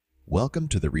Welcome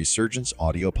to the Resurgence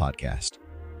Audio Podcast.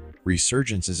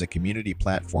 Resurgence is a community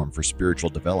platform for spiritual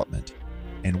development,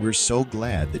 and we're so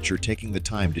glad that you're taking the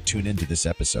time to tune into this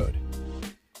episode.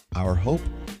 Our hope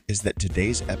is that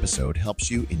today's episode helps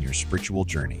you in your spiritual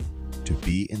journey to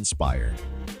be inspired,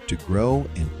 to grow,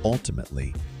 and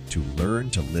ultimately to learn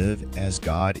to live as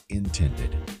God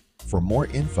intended. For more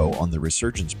info on the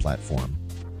Resurgence platform,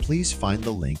 please find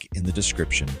the link in the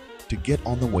description to get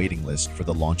on the waiting list for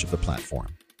the launch of the platform.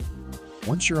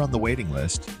 Once you're on the waiting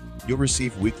list, you'll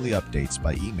receive weekly updates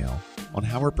by email on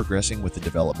how we're progressing with the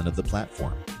development of the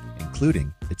platform,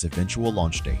 including its eventual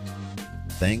launch date.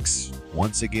 Thanks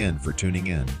once again for tuning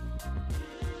in.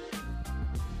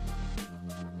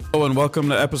 Hello and welcome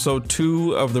to episode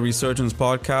 2 of the Resurgence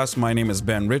podcast. My name is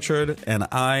Ben Richard and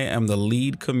I am the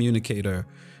lead communicator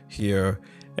here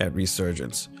at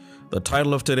Resurgence. The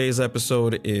title of today's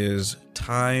episode is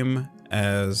Time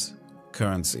as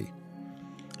Currency.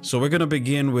 So we're going to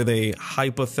begin with a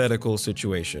hypothetical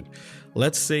situation.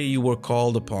 Let's say you were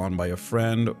called upon by a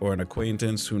friend or an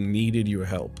acquaintance who needed your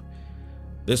help.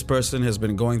 This person has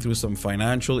been going through some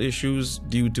financial issues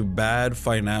due to bad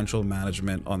financial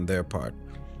management on their part.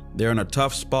 They're in a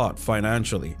tough spot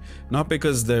financially, not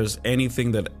because there's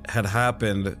anything that had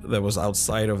happened that was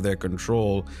outside of their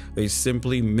control. They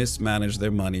simply mismanaged their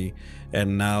money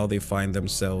and now they find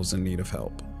themselves in need of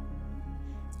help.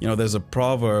 You know, there's a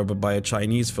proverb by a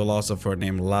Chinese philosopher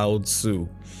named Lao Tzu,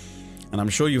 and I'm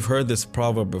sure you've heard this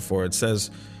proverb before. It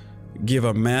says, "Give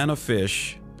a man a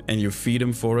fish and you feed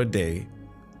him for a day.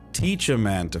 Teach a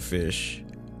man to fish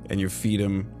and you feed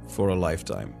him for a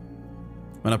lifetime."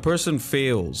 When a person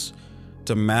fails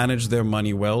to manage their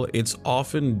money well, it's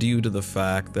often due to the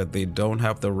fact that they don't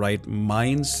have the right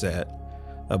mindset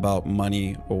about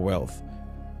money or wealth.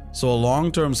 So a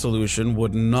long-term solution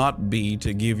would not be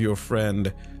to give your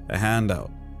friend a handout.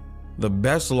 The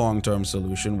best long-term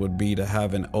solution would be to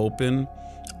have an open,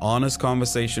 honest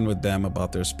conversation with them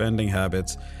about their spending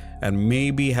habits and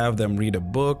maybe have them read a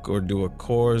book or do a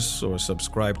course or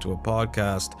subscribe to a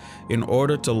podcast in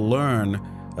order to learn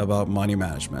about money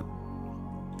management.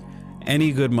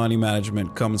 Any good money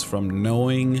management comes from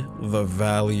knowing the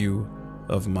value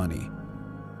of money.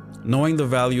 Knowing the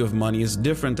value of money is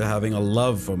different to having a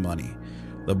love for money.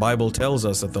 The Bible tells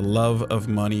us that the love of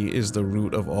money is the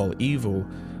root of all evil,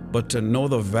 but to know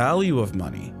the value of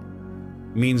money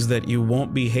means that you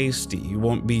won't be hasty, you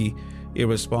won't be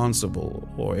irresponsible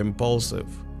or impulsive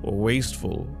or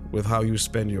wasteful with how you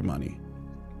spend your money.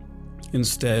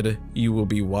 Instead, you will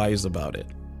be wise about it.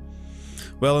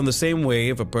 Well, in the same way,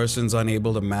 if a person's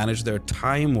unable to manage their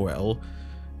time well,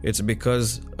 it's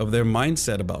because of their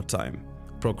mindset about time.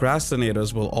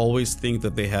 Procrastinators will always think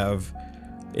that they have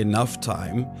enough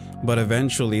time, but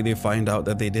eventually they find out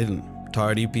that they didn't.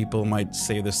 Tardy people might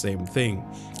say the same thing.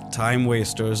 Time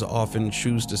wasters often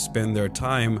choose to spend their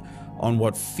time on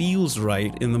what feels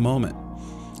right in the moment.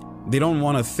 They don't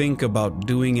want to think about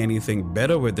doing anything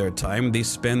better with their time. They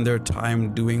spend their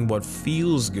time doing what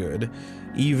feels good,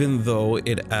 even though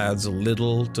it adds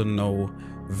little to no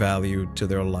value to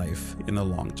their life in the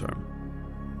long term.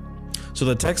 So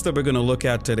the text that we're going to look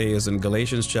at today is in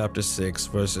Galatians chapter 6,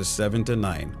 verses 7 to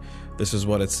 9. This is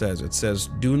what it says. It says,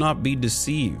 "Do not be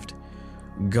deceived.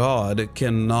 God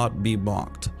cannot be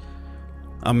mocked.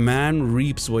 A man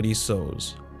reaps what he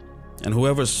sows, and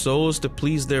whoever sows to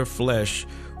please their flesh,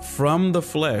 from the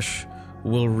flesh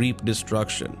will reap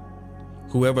destruction.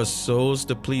 Whoever sows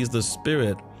to please the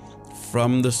Spirit,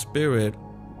 from the Spirit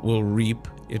will reap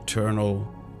eternal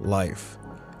life.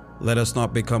 Let us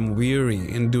not become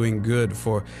weary in doing good,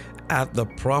 for at the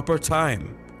proper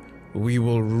time we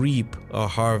will reap a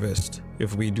harvest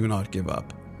if we do not give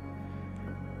up."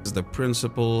 It's the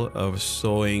principle of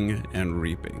sowing and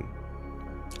reaping.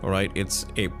 All right, it's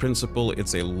a principle,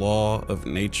 it's a law of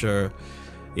nature.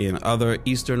 In other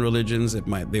Eastern religions,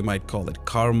 they might call it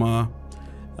karma,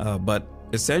 but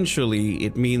essentially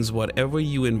it means whatever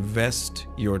you invest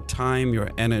your time, your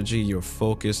energy, your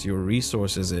focus, your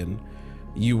resources in,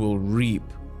 you will reap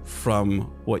from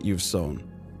what you've sown.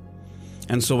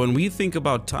 And so when we think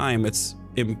about time, it's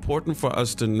important for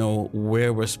us to know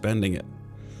where we're spending it.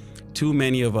 Too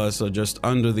many of us are just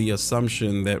under the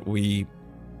assumption that we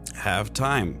have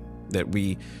time, that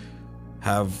we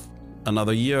have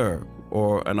another year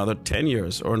or another 10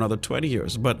 years or another 20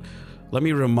 years. But let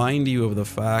me remind you of the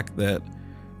fact that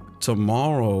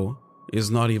tomorrow is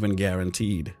not even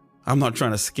guaranteed. I'm not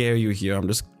trying to scare you here. I'm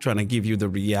just trying to give you the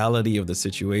reality of the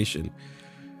situation.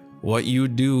 What you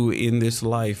do in this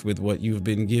life with what you've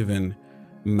been given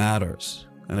matters,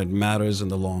 and it matters in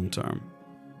the long term.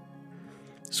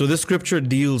 So this scripture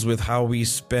deals with how we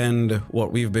spend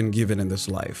what we've been given in this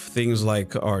life. Things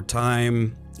like our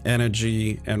time,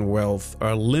 energy, and wealth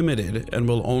are limited and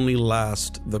will only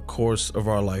last the course of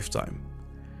our lifetime.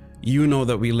 You know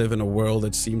that we live in a world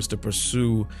that seems to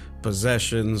pursue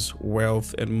possessions,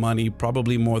 wealth, and money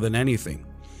probably more than anything.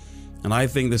 And I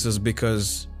think this is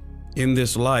because in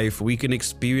this life, we can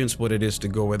experience what it is to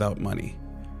go without money.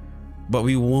 But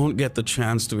we won't get the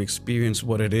chance to experience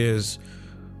what it is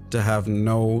to have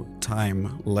no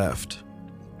time left.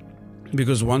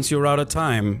 Because once you're out of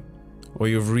time, or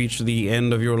you've reached the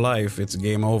end of your life, it's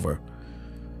game over.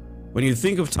 When you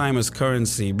think of time as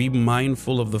currency, be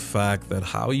mindful of the fact that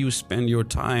how you spend your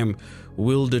time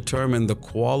will determine the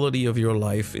quality of your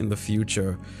life in the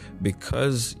future,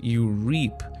 because you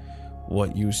reap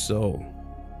what you sow.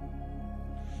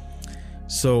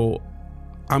 So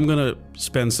I'm going to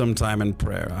spend some time in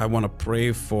prayer. I want to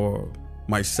pray for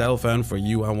myself and for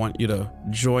you. I want you to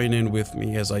join in with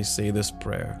me as I say this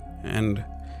prayer. And,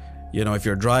 if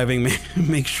you're driving,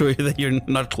 make sure that you're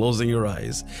not closing your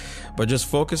eyes, but just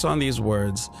focus on these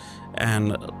words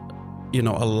and,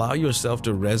 allow yourself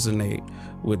to resonate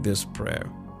with this prayer.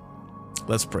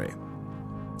 Let's pray.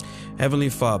 Heavenly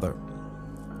Father,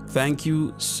 thank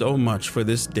you so much for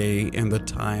this day and the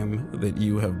time that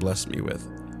you have blessed me with.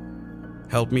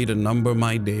 Help me to number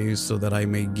my days so that I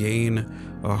may gain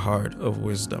a heart of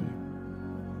wisdom.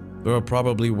 There are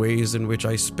probably ways in which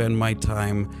I spend my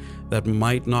time that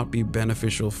might not be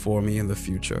beneficial for me in the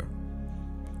future.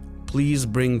 Please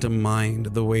bring to mind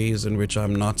the ways in which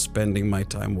I'm not spending my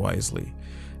time wisely,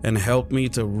 and help me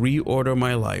to reorder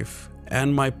my life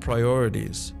and my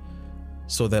priorities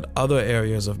so that other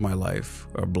areas of my life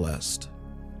are blessed.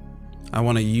 I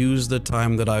want to use the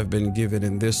time that I've been given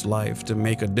in this life to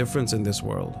make a difference in this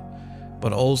world,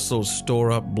 but also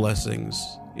store up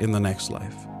blessings in the next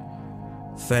life.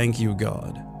 Thank you,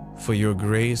 God, for your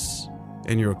grace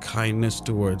and your kindness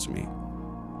towards me.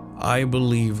 I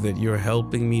believe that you're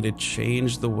helping me to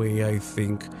change the way I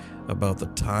think about the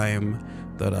time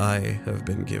that I have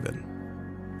been given.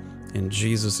 In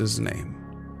Jesus' name,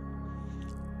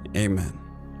 amen.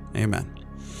 Amen.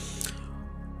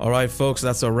 All right, folks,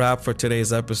 that's a wrap for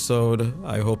today's episode.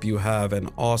 I hope you have an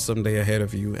awesome day ahead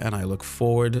of you, and I look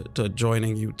forward to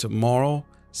joining you tomorrow,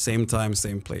 same time,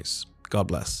 same place. God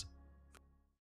bless.